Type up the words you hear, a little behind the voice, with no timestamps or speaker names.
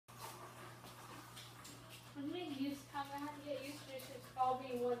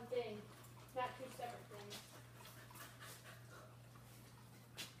mean one thing, not two separate things.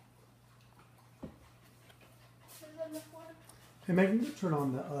 Is that enough water? Hey Megan, you turn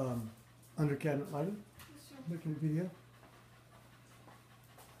on the under cabinet lighting. Yes, sir. Making a video.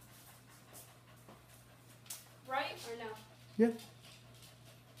 Right or no? Yeah.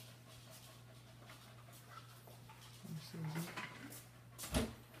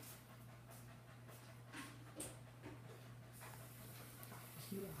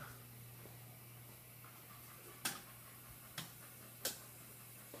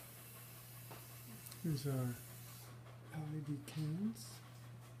 Here's our LED cans.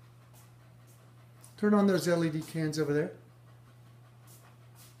 Turn on those LED cans over there.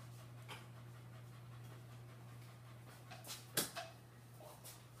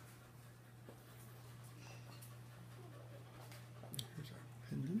 Here's our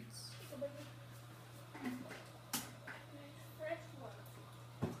pendants. Fresh water.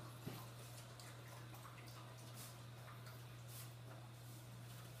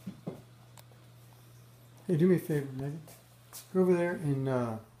 Hey, do me a favor, Megan. Go over there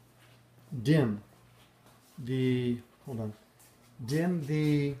and dim the, hold on, dim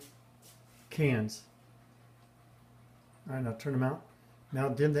the cans. All right, now turn them out. Now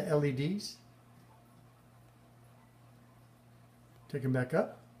dim the LEDs. Take them back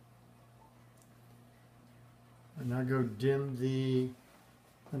up. And now go dim the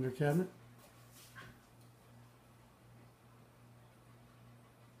under cabinet.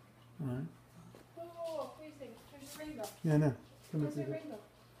 All right. Whoa, please think. There's a rainbow. Yeah, I know. Come There's up a with it. rainbow.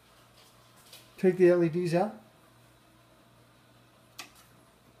 Take the LEDs out.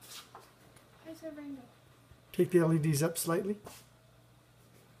 There's a rainbow. Take the LEDs up slightly.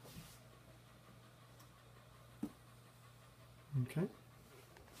 Okay.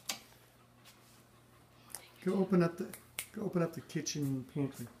 Go open up the kitchen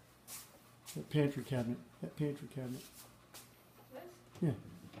pantry. That pantry cabinet. That pantry cabinet. This? Yeah.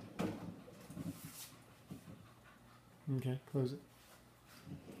 Okay, close it.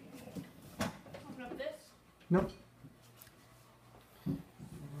 Open up this. Nope.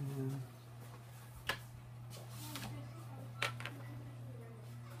 And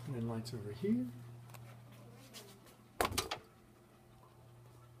then lights over here.